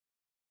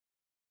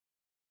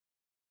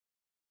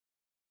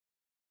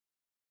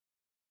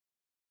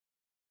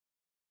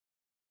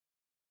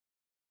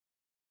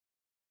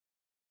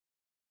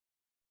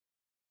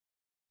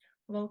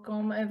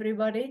Welcome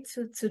everybody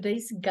to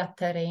today's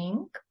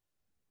gathering.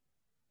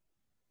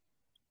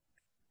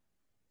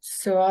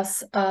 So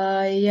as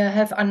I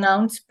have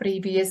announced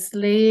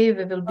previously,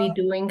 we will be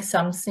doing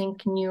something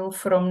new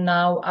from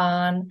now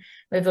on.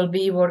 We will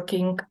be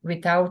working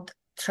without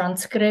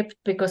transcript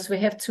because we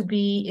have to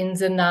be in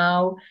the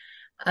now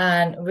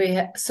and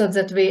so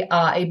that we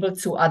are able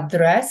to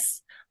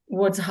address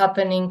what's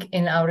happening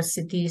in our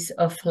cities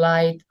of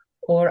light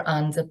or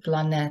on the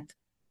planet.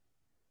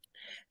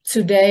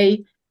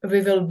 Today,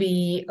 we will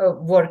be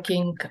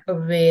working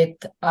with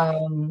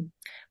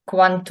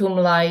quantum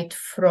light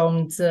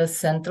from the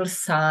central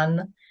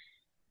sun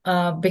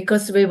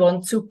because we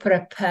want to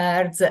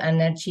prepare the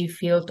energy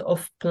field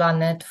of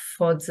planet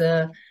for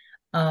the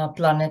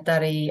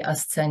planetary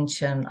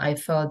ascension. I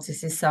thought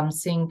this is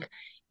something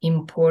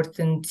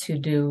important to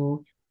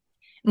do.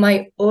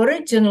 My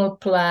original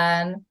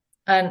plan,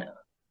 and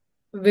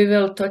we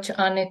will touch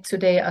on it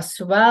today as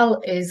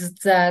well, is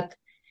that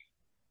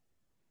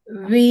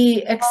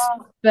we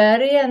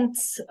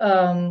experience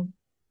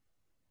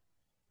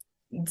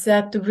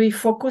that we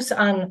focus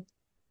on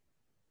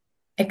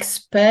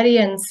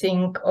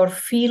experiencing or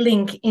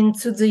feeling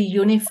into the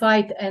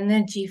unified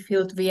energy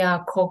field we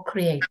are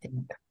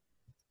co-creating.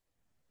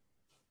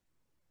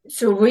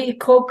 So we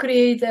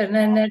co-create an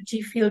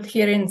energy field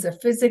here in the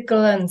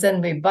physical, and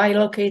then we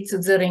bilocate to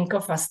the ring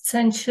of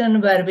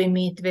ascension where we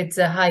meet with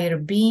the higher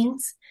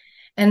beings,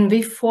 and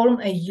we form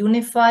a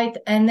unified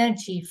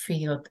energy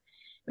field.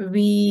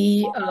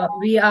 We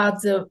are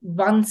the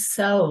one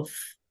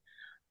self,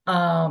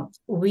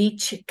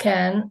 which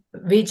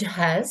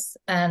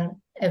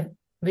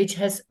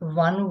has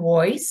one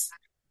voice,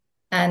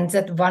 and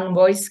that one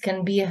voice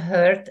can be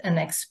heard and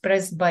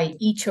expressed by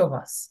each of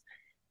us.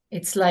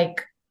 It's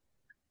like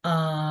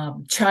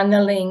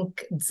channeling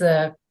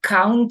the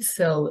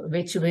council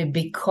which we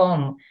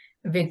become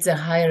with the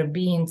higher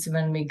beings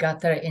when we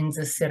gather in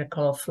the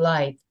circle of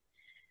light.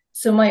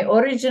 So my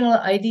original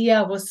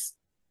idea was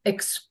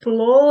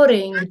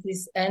exploring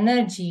this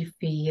energy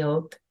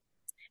field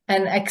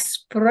and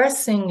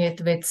expressing it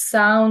with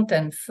sound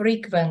and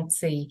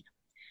frequency.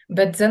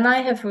 But then I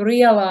have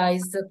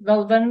realized that,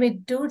 well, when we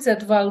do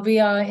that while we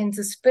are in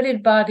the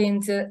spirit body, in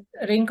the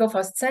ring of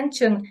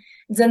ascension,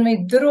 then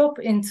we drop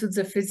into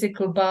the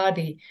physical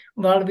body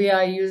while we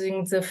are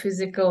using the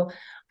physical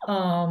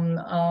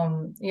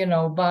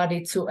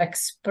body to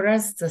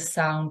express the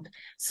sound.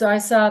 So I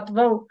thought,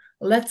 well,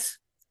 let's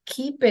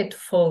keep it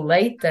for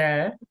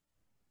later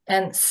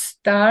and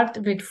start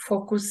with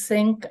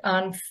focusing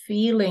on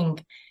feeling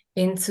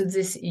into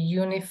this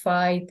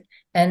unified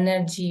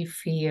energy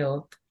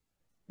field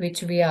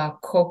which we are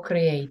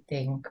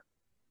co-creating.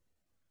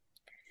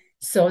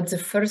 So the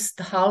first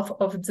half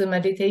of the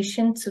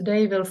meditation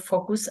today will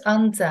focus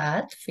on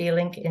that,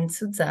 feeling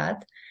into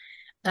that,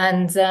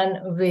 and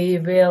then we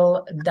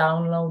will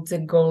download the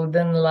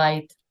golden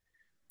light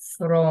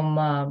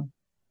from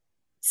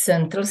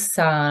central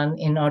sun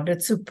in order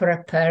to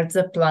prepare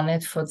the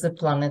planet for the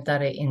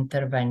planetary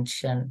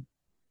intervention.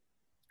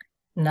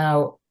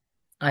 Now,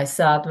 I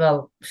thought,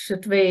 well,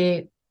 should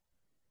we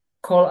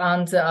call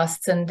on the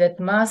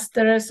ascended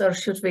masters or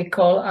should we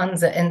call on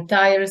the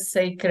entire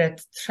sacred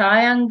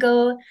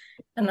triangle?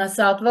 And I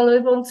thought, well,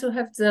 we want to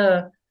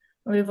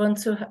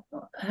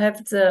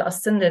have the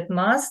ascended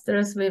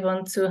masters, we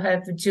want to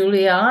have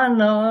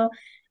Giuliano,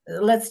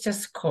 let's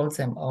just call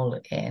them all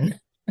in.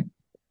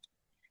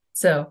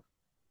 So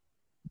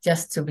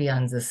just to be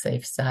on the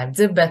safe side,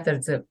 the better,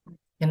 the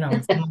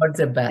more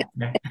the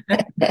better.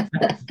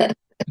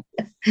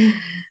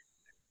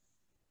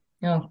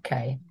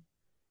 Okay.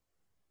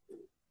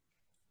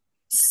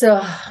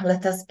 So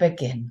let us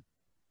begin.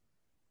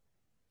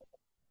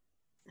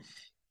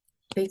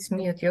 Please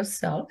mute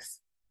yourselves.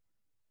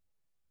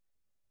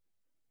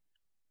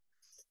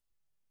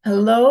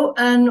 Hello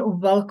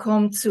and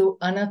welcome to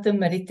another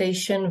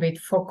meditation with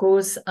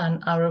focus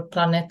on our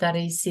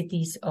planetary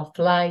cities of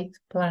light,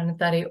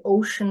 planetary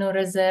ocean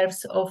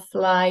reserves of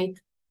light,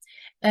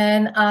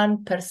 and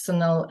on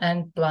personal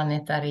and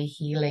planetary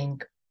healing.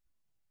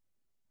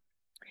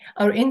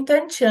 Our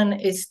intention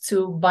is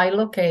to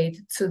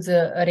bilocate to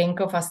the ring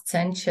of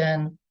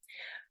ascension,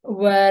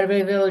 where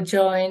we will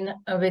join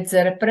with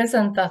the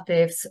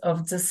representatives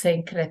of the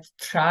sacred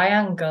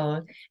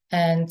triangle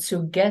and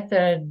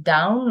together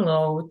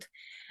download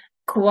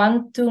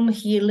quantum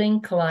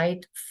healing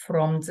light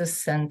from the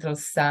central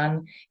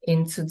sun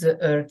into the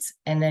Earth's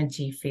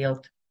energy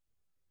field.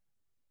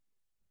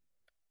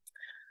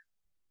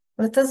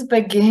 Let us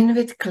begin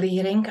with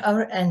clearing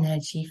our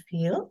energy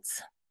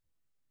fields.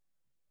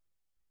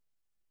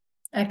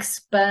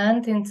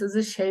 Expand into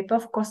the shape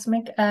of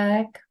cosmic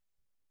egg.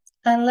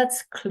 And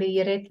let's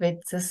clear it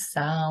with the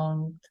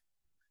sound.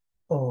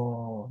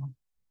 Oh.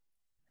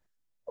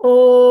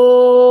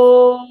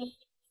 Oh.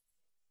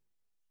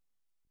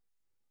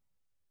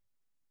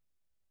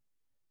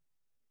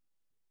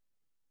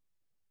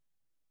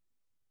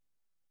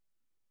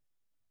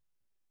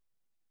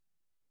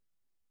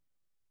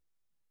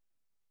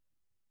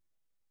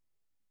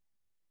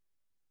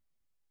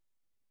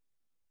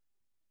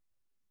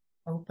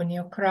 Open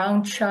your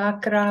crown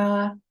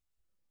chakra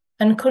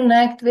and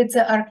connect with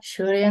the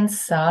Arcturian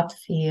South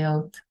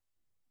field.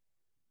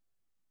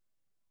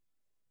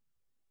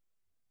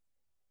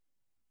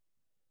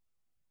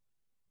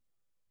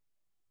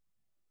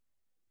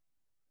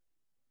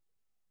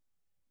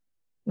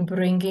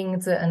 Bringing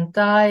the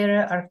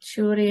entire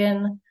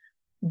Arcturian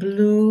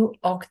blue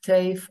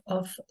octave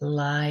of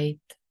light.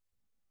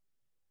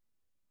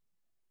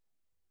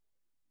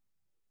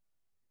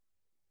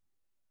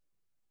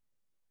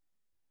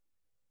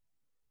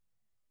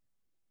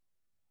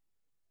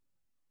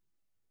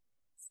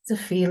 The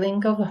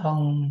feeling of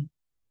home,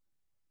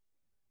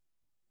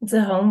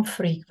 the home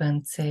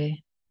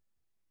frequency.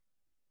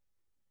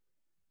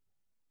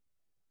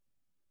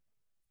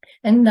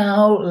 And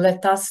now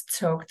let us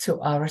talk to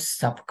our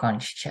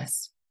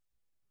subconscious.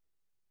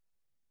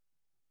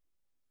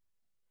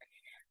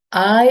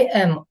 I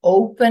am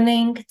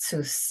opening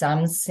to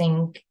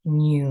something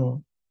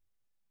new.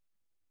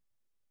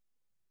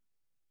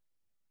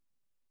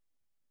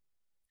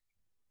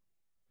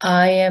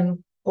 I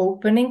am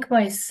opening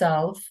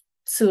myself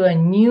to a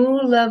new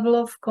level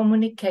of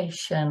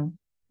communication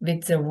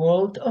with the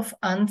world of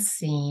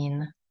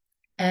unseen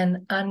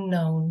and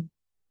unknown.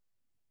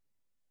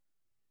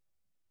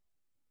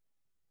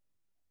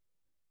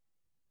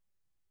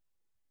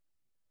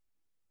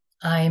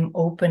 I am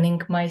opening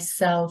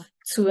myself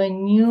to a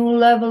new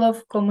level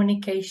of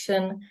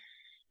communication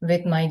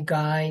with my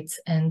guides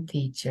and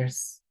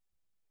teachers.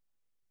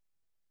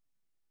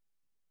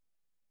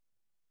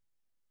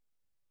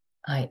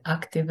 I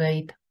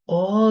activate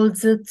all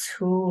the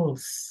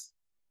tools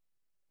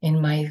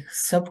in my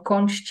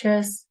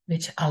subconscious,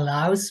 which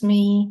allows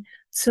me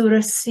to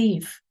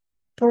receive,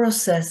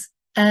 process,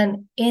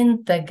 and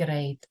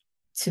integrate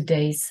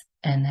today's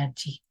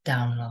energy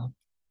download.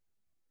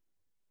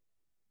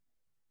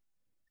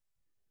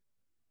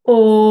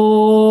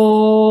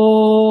 Om.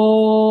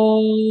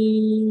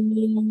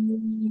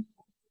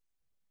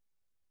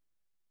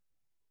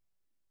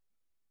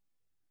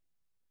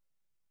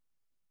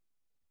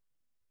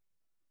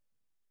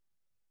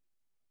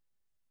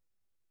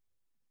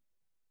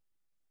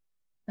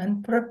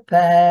 And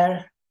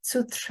prepare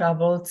to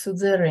travel to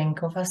the ring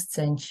of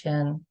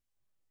ascension.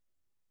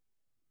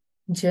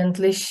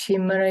 Gently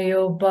shimmer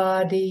your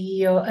body,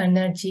 your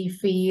energy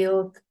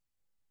field,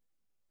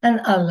 and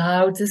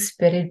allow the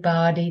spirit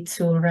body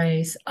to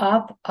rise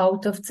up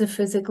out of the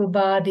physical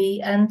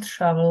body and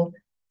travel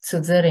to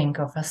the ring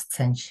of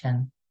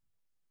ascension.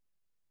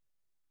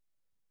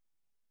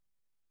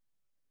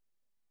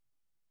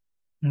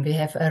 We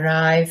have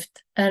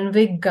arrived and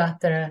we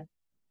gather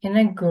in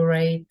a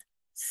great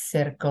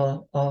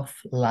circle of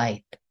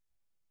light.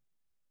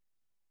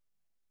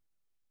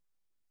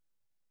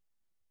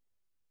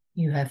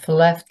 You have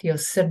left your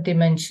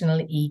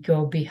third-dimensional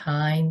ego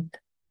behind.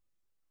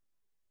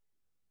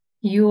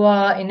 You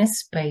are in a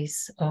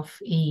space of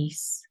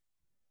ease.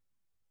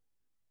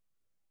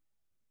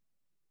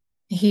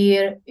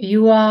 Here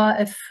you are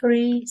a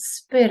free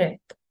spirit,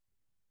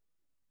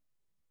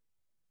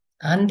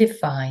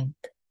 undefined,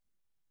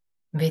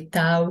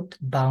 without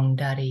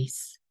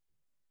boundaries.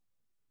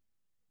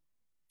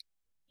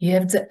 You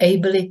have the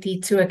ability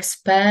to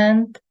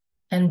expand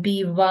and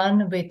be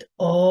one with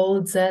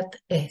all that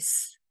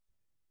is.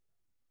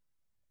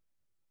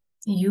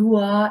 You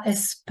are a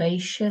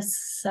spacious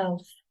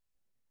self.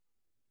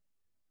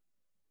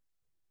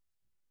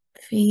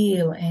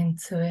 Feel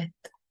into it.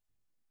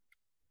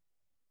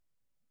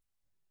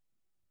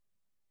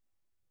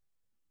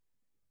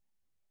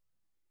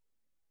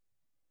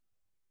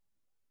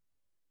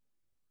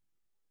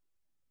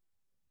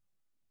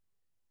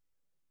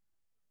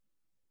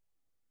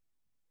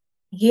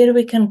 Here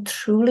we can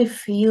truly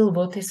feel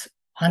what is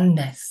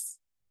oneness.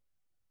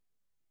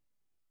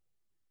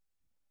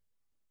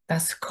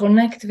 Let's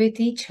connect with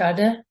each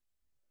other.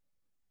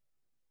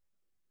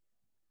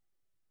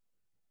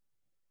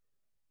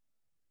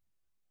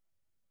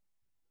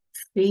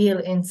 Feel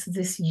into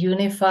this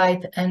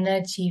unified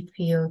energy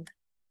field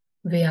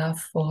we are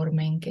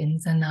forming in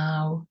the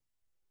now.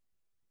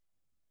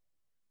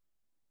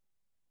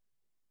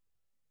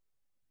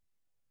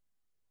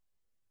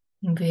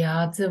 We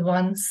are the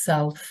one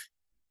self.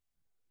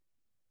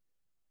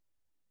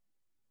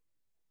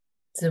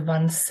 The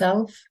one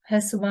self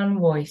has one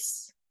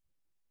voice.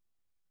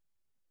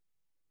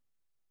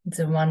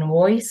 The one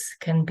voice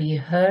can be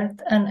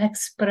heard and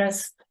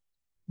expressed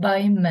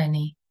by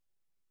many.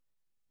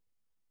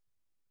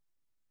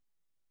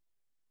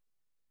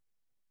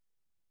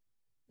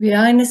 We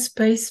are in a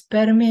space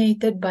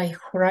permeated by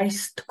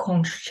Christ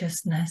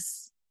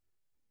consciousness.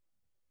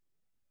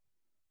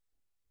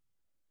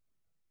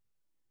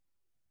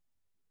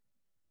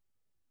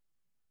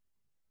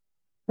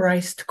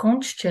 Christ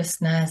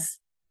consciousness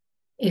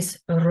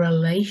is a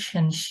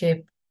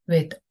relationship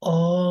with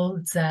all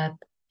that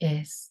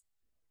is.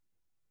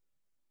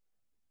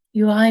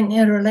 You are in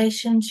a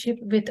relationship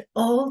with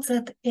all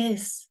that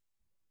is.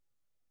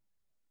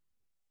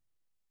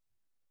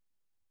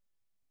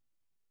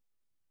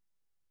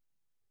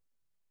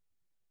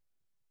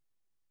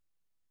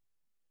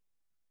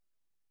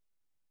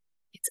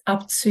 It's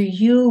up to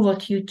you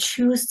what you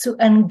choose to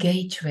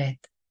engage with.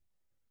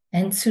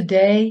 And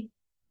today,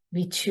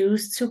 we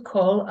choose to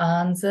call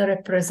on the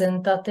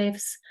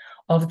representatives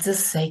of the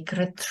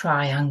sacred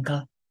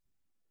triangle.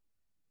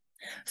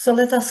 So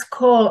let us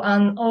call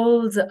on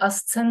all the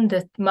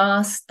ascended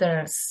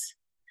masters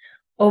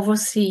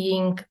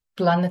overseeing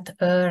planet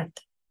Earth.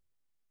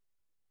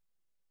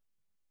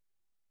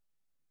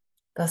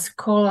 Let's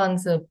call on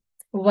the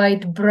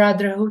white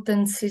brotherhood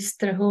and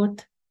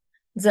sisterhood,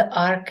 the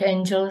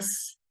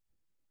archangels.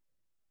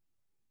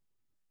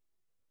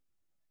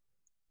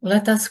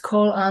 Let us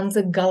call on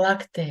the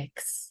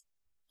galactics,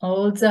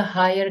 all the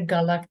higher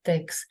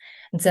galactics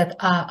that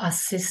are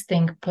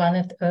assisting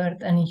planet Earth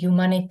and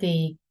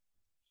humanity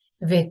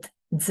with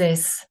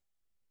this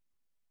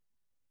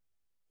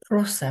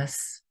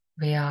process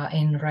we are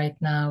in right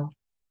now.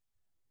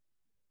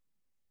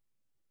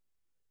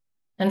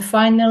 And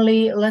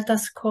finally, let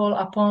us call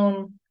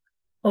upon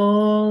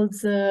all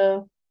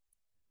the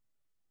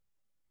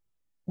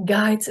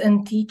guides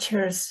and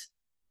teachers,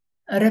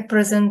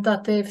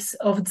 representatives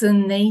of the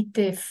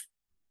native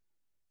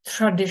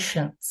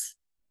traditions.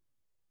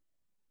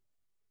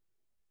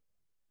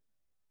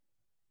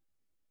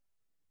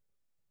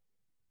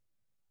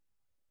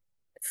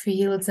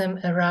 Feel them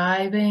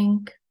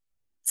arriving,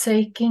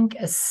 taking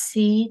a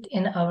seat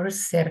in our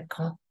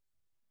circle.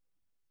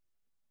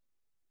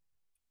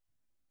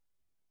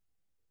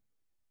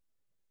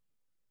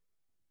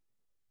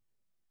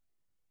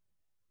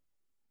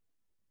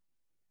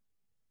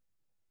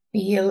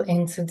 Feel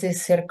into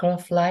this circle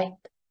of light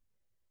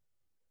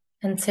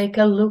and take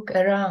a look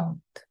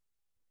around.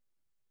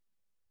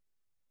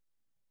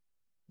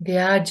 We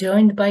are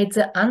joined by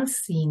the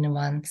unseen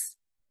ones.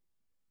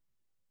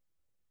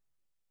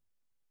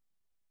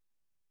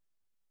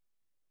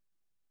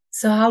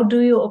 So how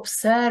do you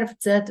observe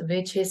that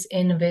which is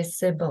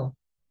invisible?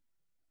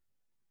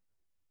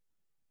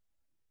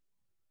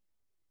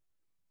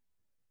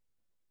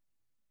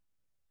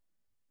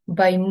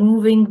 By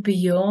moving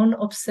beyond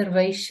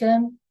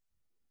observation,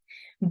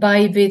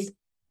 by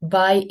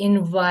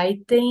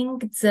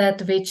inviting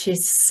that which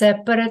is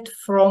separate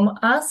from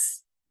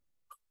us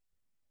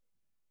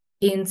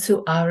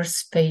into our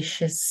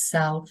spacious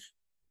self.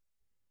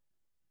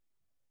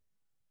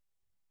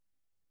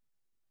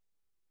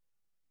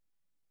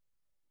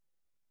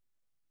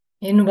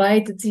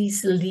 Invite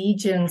these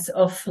legions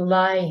of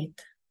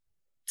light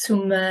to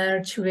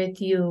merge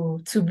with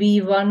you, to be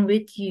one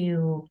with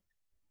you.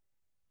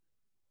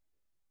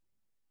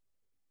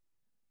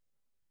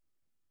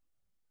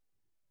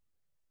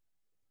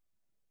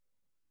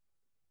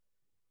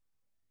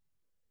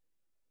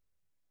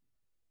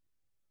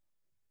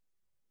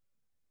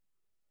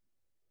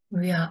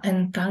 We are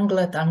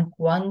entangled on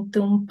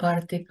quantum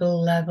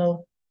particle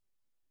level.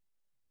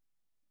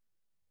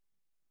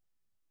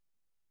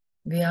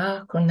 We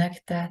are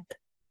connected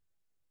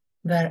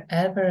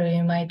wherever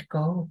we might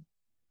go.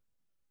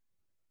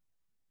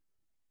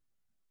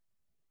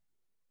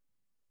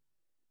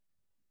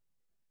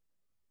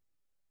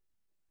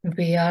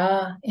 We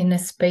are in a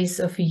space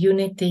of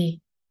unity.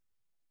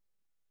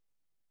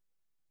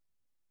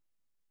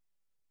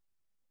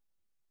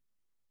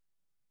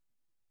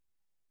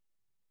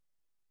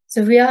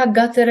 So we are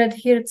gathered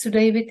here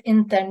today with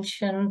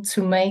intention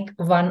to make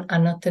one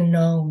another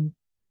known.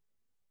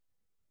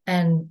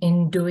 And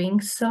in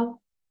doing so,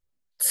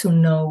 to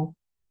know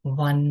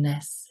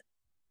oneness.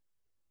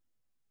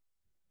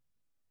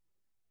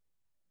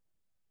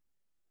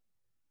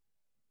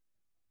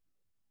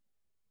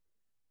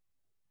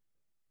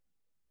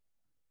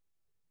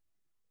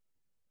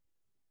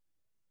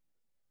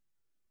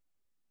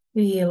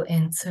 Feel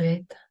into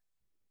it.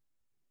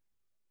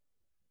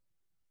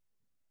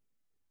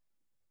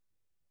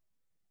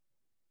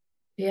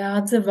 We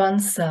are the one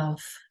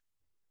self.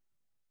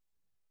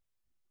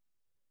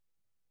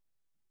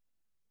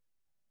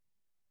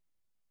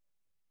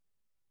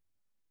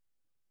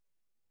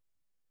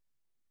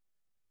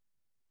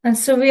 And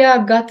so we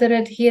are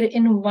gathered here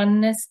in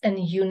oneness and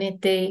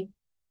unity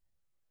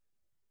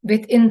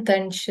with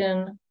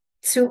intention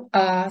to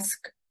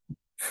ask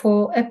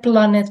for a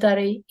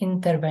planetary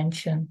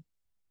intervention,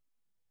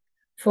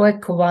 for a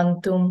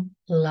quantum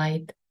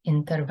light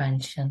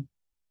intervention.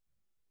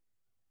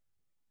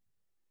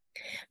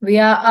 We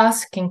are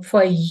asking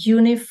for a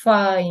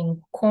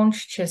unifying,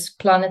 conscious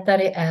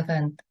planetary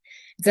event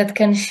that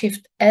can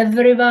shift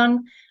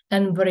everyone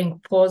and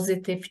bring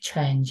positive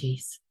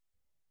changes.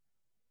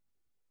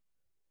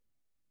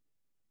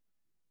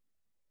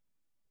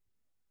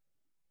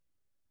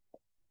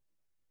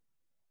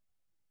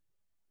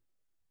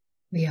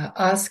 We are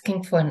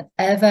asking for an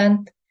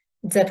event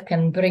that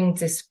can bring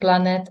this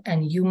planet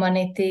and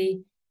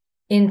humanity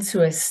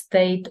into a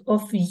state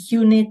of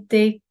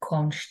unity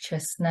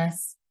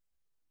consciousness.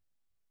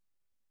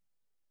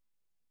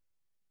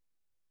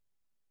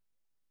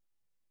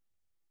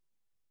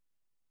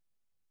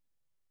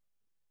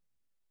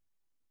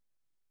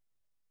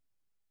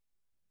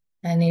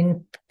 And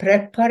in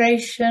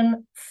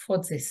preparation for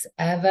this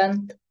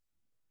event,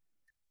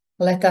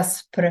 Let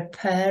us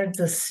prepare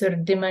the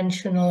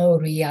third-dimensional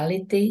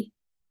reality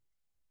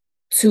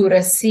to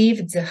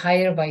receive the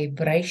higher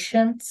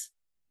vibrations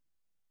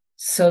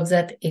so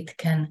that it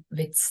can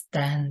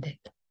withstand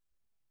it.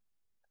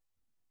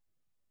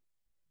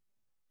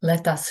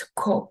 Let us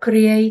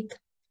co-create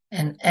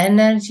an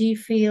energy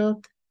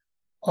field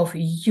of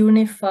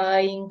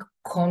unifying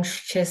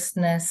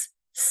consciousness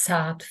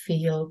thought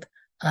field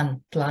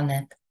on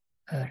planet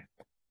Earth.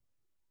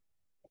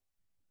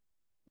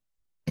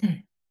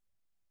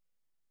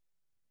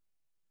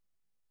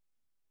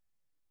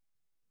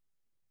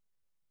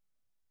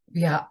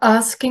 We are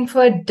asking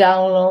for a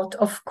download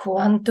of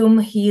quantum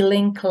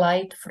healing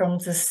light from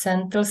the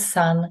central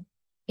sun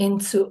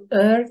into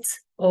Earth's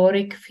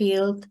auric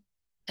field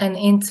and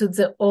into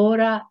the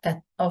aura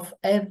of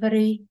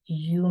every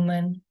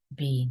human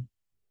being.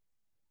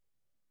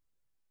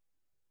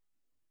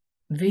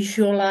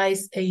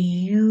 Visualize a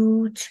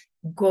huge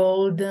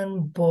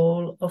golden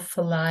ball of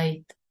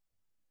light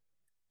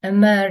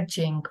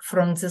emerging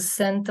from the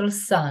central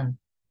sun,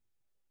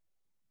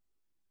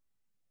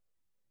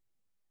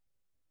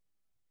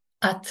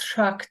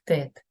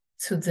 attracted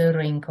to the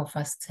ring of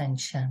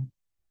ascension.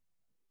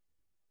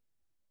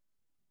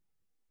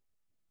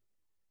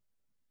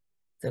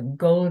 The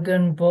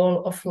golden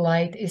ball of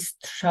light is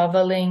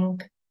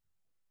traveling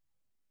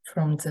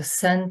from the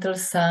central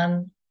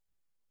sun.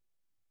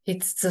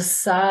 It's the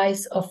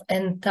size of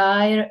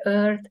entire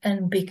Earth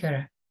and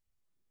bigger.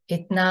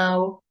 It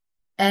now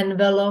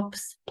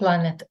envelops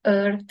planet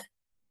Earth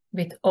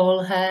with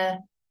all her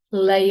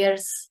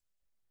layers,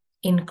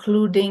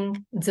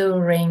 including the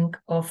ring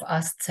of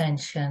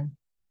ascension.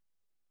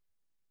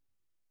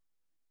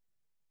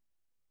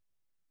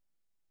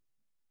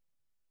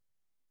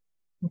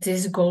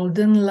 This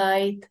golden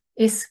light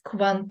is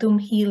quantum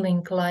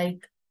healing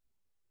light.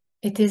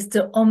 It is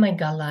the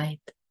Omega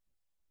light.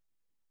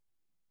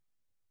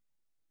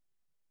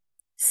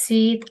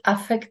 See it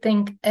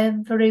affecting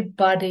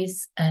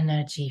everybody's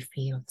energy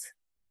field.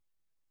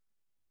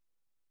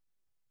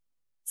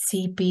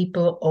 See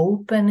people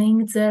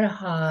opening their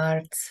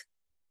hearts,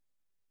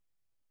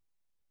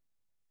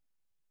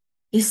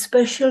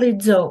 especially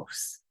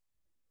those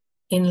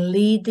in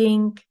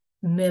leading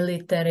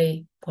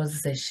military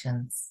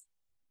positions.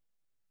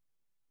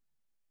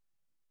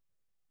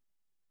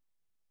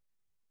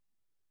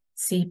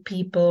 See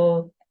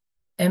people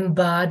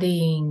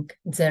embodying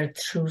their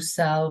true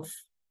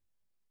self,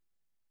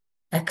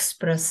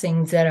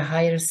 expressing their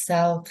higher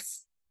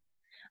selves,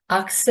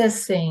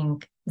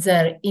 accessing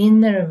their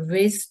inner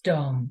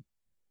wisdom,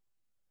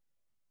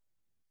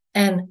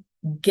 and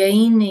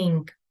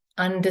gaining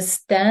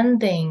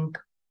understanding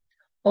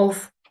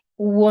of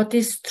what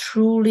is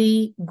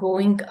truly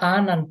going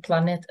on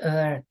planet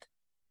Earth.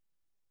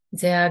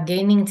 They are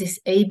gaining this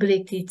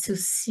ability to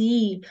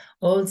see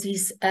all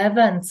these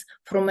events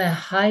from a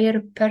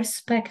higher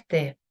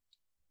perspective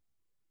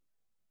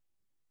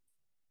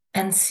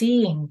and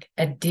seeing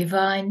a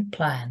divine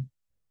plan.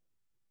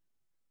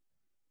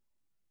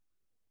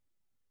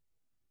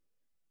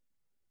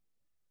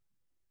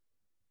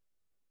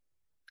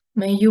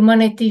 May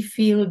humanity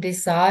feel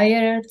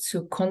desire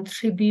to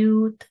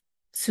contribute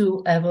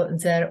to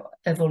their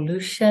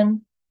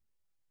evolution.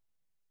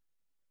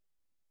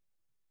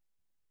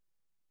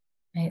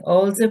 May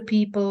all the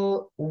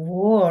people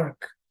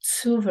work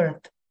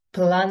toward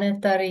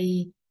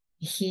planetary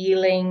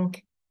healing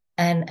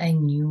and a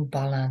new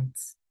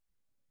balance.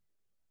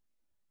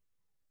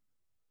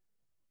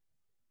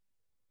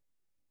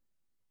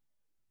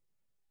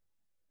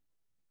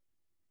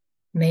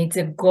 May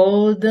the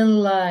golden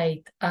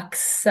light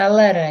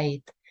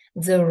accelerate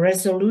the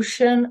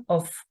resolution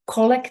of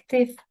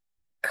collective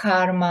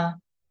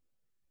karma.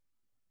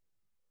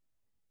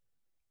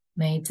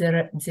 May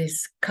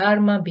this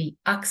karma be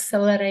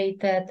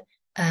accelerated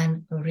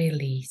and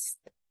released.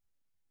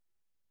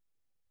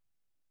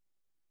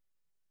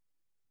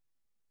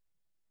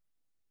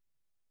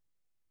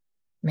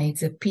 May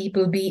the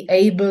people be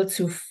able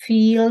to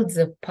feel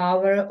the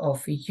power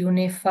of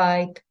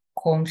unified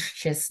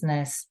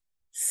consciousness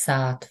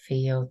thought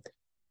field.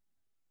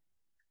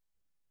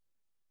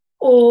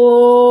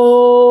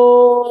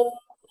 Oh.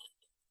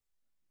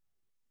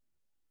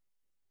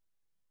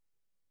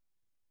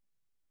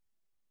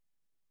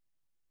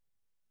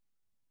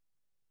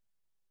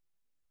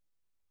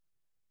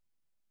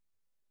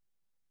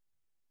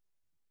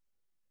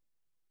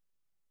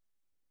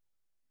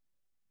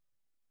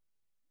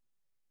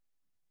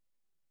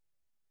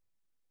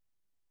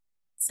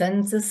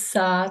 Send the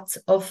thoughts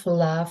of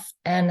love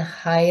and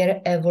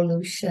higher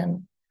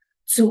evolution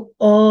to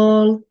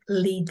all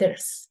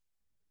leaders.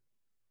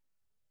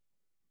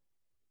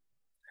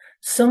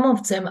 Some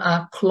of them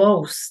are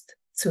closed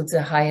to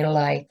the higher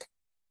light.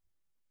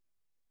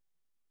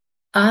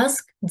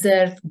 Ask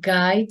their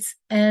guides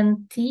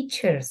and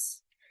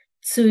teachers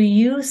to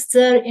use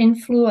their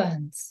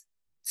influence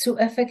to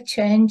effect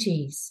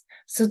changes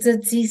so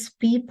that these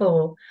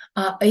people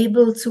are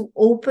able to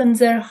open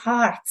their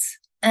hearts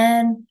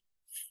and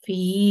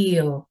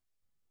feel.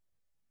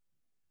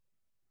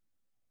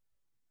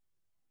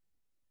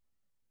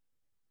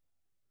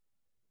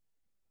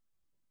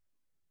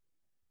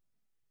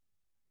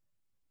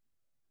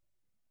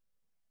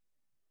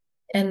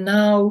 And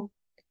now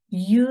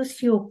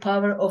use your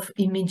power of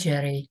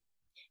imagery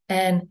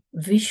and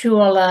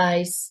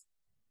visualize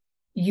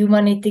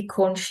humanity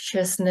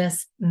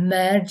consciousness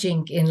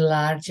merging in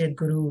larger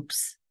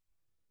groups,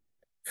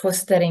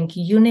 fostering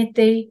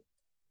unity,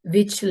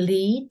 which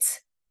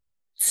leads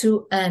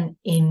to an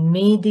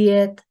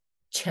immediate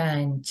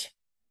change.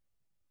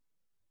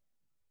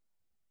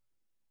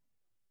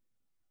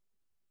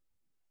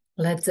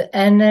 Let the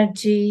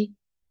energy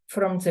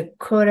from the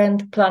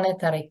current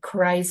planetary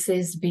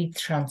crisis be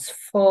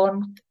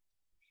transformed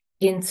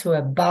into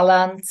a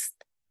balanced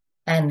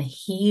and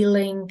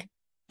healing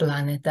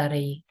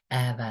planetary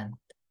event.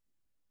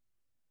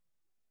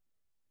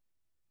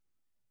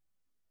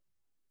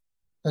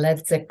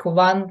 Let the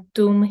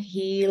quantum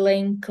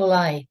healing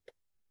light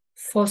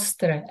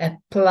foster a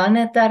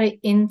planetary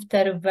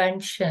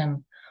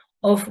intervention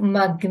of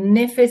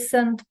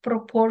magnificent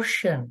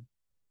proportion,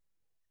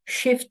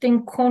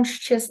 shifting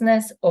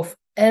consciousness of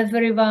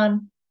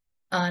everyone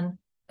on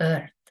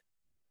Earth.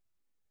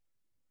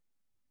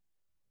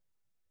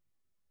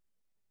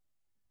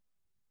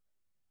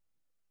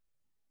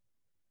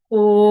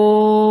 Oh.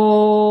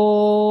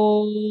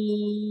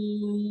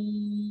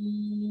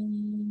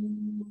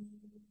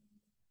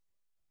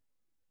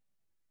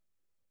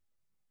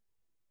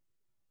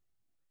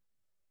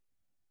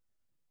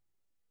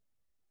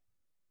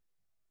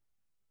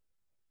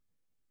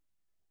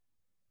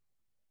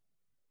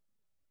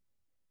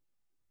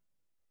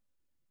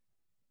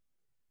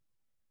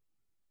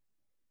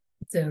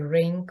 The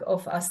ring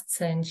of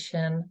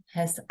ascension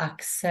has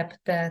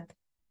accepted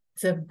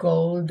the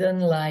golden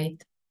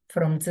light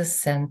from the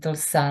central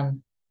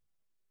sun,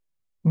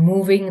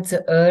 moving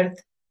the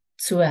earth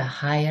to a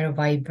higher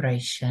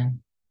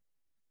vibration.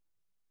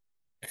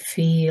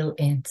 Feel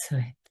into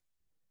it.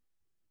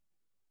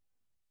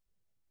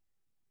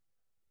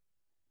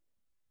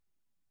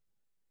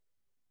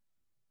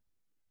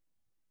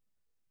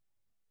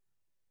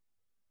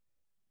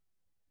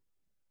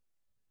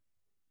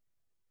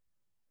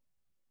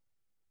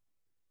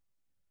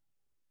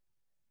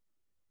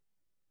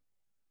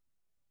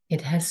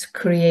 It has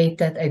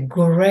created a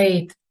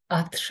great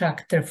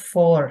attractor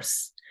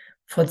force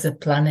for the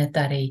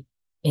planetary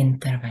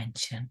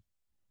intervention.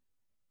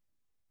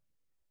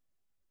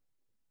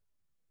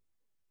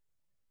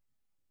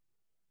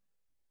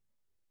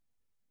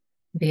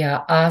 We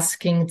are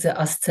asking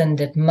the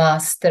ascended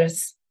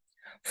masters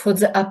for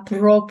the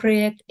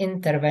appropriate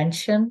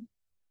intervention.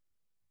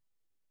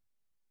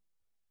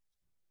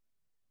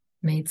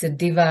 May the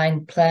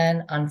divine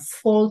plan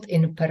unfold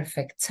in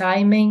perfect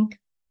timing,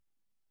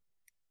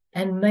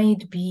 and may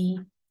it be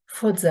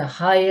for the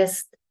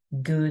highest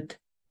good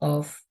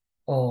of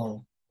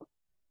all.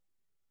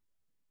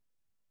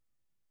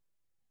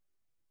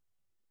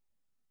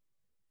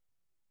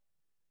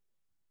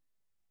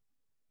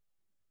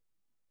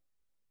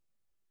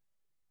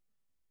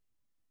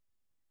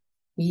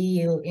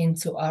 Feel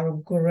into our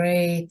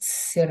great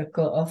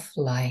circle of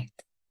light.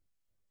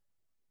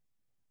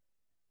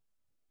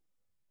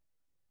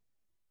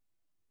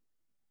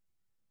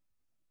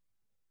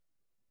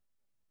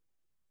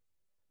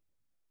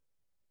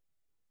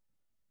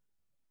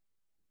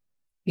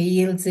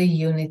 Feel the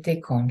unity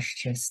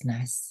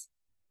consciousness.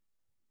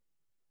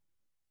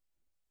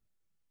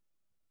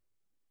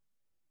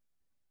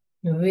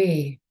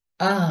 We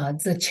are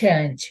the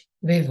change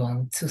we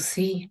want to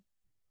see,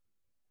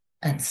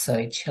 and so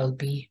it shall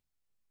be.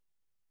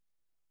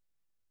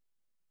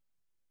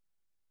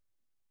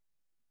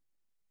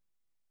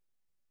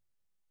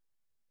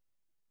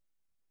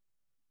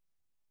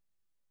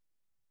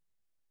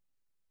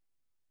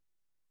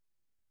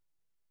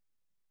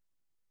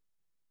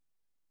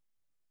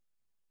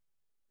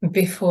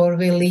 Before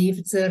we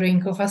leave the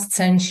ring of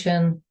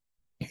ascension,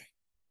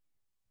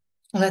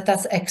 let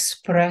us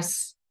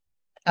express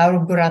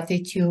our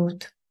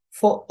gratitude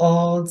for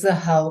all the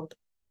help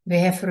we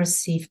have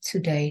received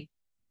today.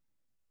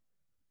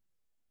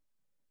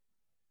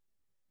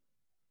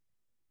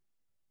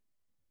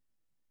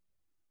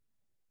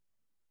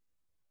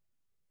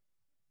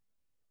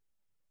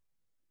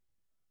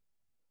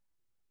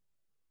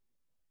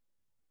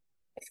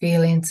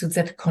 Feel into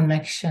that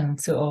connection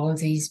to all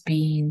these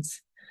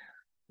beings,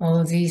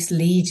 all these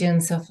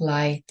legions of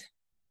light.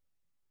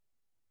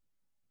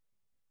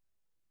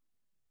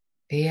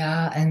 We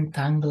are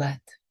entangled,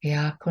 we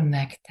are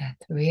connected,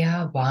 we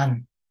are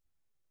one.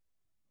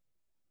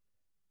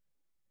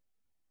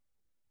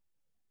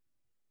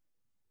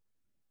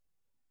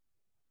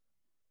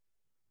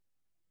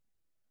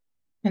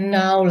 And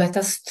now let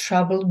us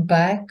travel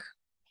back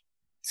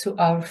to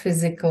our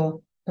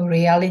physical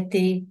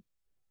reality.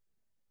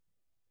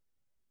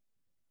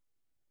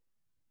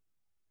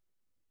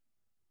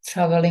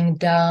 Traveling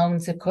down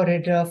the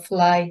corridor of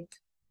light,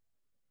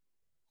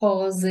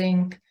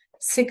 pausing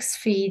 6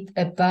 feet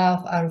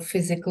above our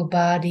physical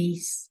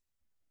bodies,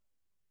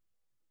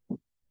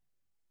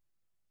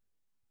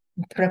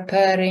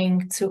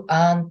 preparing to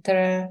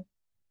enter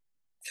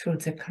through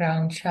the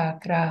crown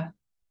chakra,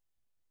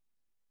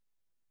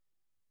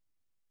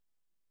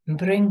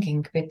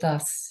 bringing with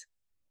us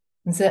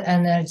the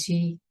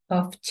energy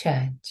of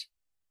change.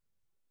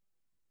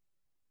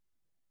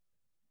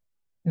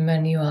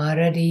 When you are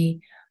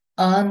ready,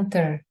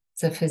 enter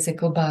the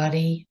physical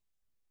body.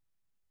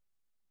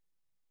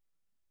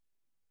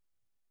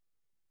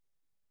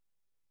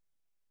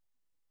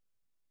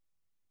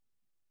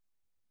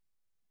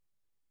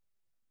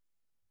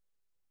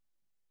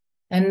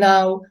 And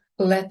now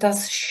let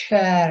us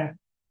share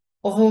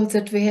all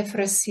that we have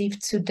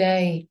received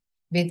today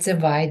with the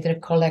wider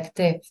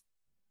collective.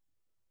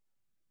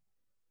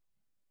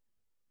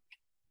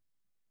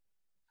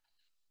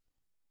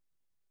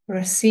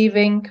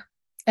 Receiving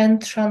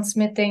and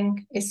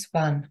transmitting is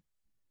one.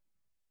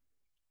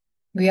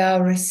 We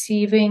are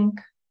receiving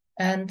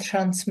and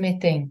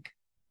transmitting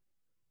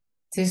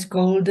this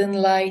golden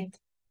light,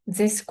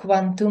 this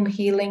quantum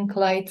healing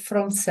light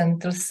from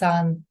Central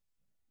Sun.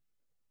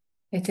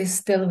 It is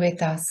still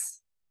with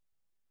us.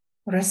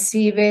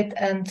 Receive it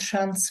and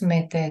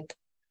transmit it.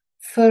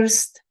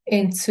 First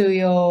into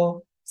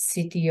your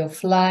city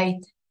of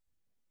light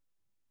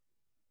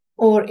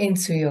or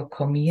into your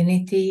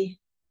community.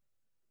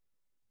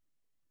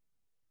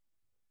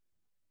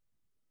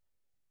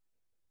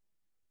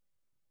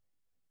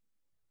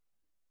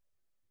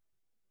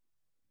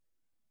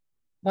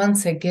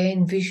 Once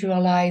again,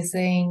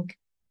 visualizing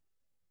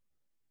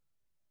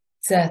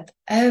that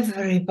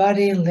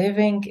everybody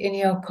living in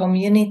your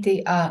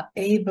community are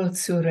able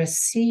to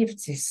receive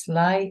this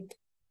light.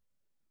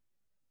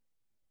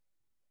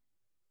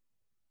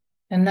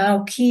 And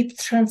now keep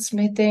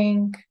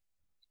transmitting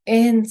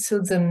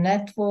into the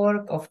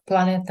network of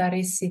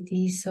planetary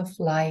cities of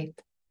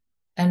light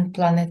and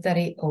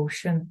planetary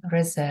ocean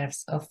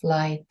reserves of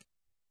light.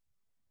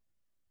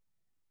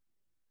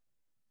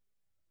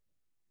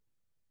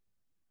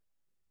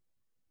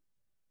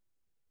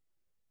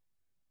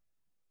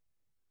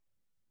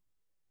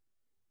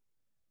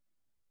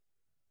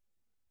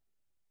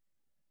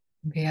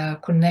 We are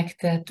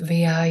connected,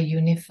 we are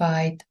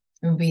unified,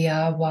 we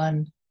are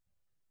one.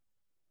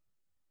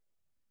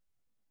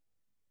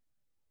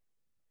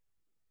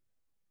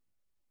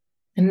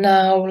 And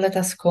now let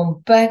us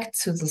come back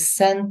to the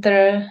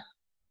center,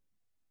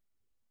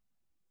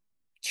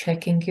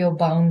 checking your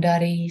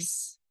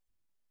boundaries,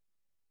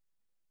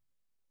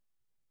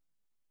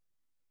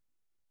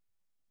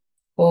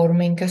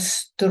 forming a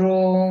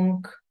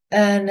strong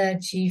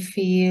energy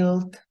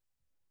field.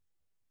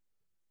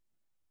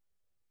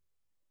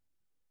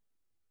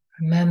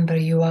 Remember,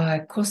 you are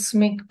a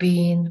cosmic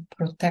being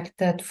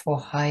protected for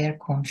higher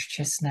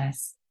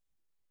consciousness.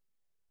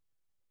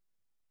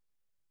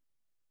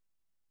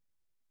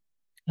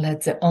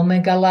 Let the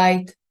Omega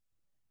light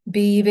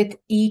be with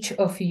each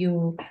of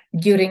you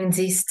during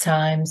these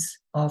times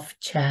of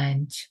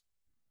change.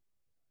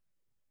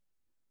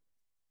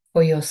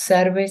 For your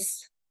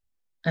service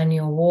and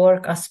your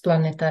work as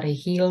planetary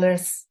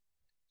healers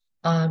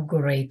are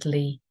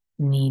greatly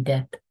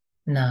needed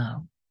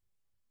now.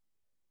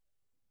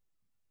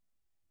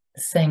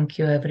 Thank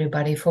you,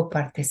 everybody, for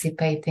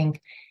participating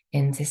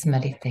in this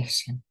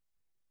meditation.